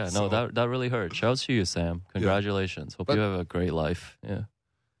 Yeah. No, that really hurt. Shouts to you, Sam. Congratulations. Hope you have a great life. Yeah.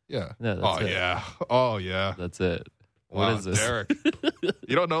 Yeah. That's it. Oh yeah. That's it. Wow, what is this? Derek,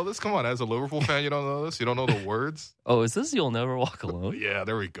 you don't know this? Come on, as a Liverpool fan, you don't know this? You don't know the words? Oh, is this You'll Never Walk Alone? Yeah,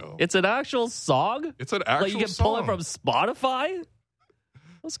 there we go. It's an actual song? It's an actual song. Like you can pull it from Spotify?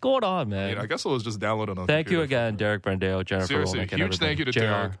 What's going on, man? I guess it was just downloaded on Thank you again, Derek Brandeo, Jennifer. Seriously, huge thank you to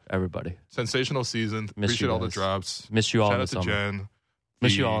Derek. Everybody. Sensational season. Appreciate all the drops. Miss you all in the summer. Shout out to Jen.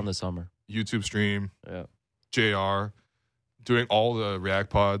 Miss you all in the summer. YouTube stream. Yeah. JR. Doing all the React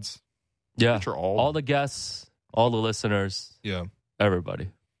pods. Yeah. Which are all the guests. All the listeners. Yeah. Everybody.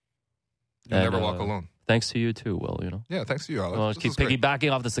 You never walk alone. Thanks to you too, Will, Yeah, thanks to you, Alex. Well, keep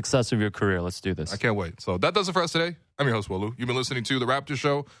piggybacking off the success of your career. Let's do this. I can't wait. So that does it for us today. I'm your host, Wolu. You've been listening to The Raptor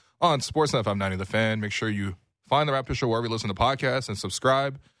Show on Sportsnet 590 The Fan. Make sure you find The Raptor Show wherever you listen to podcasts and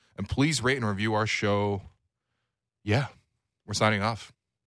subscribe. And please rate and review our show. Yeah, we're signing off.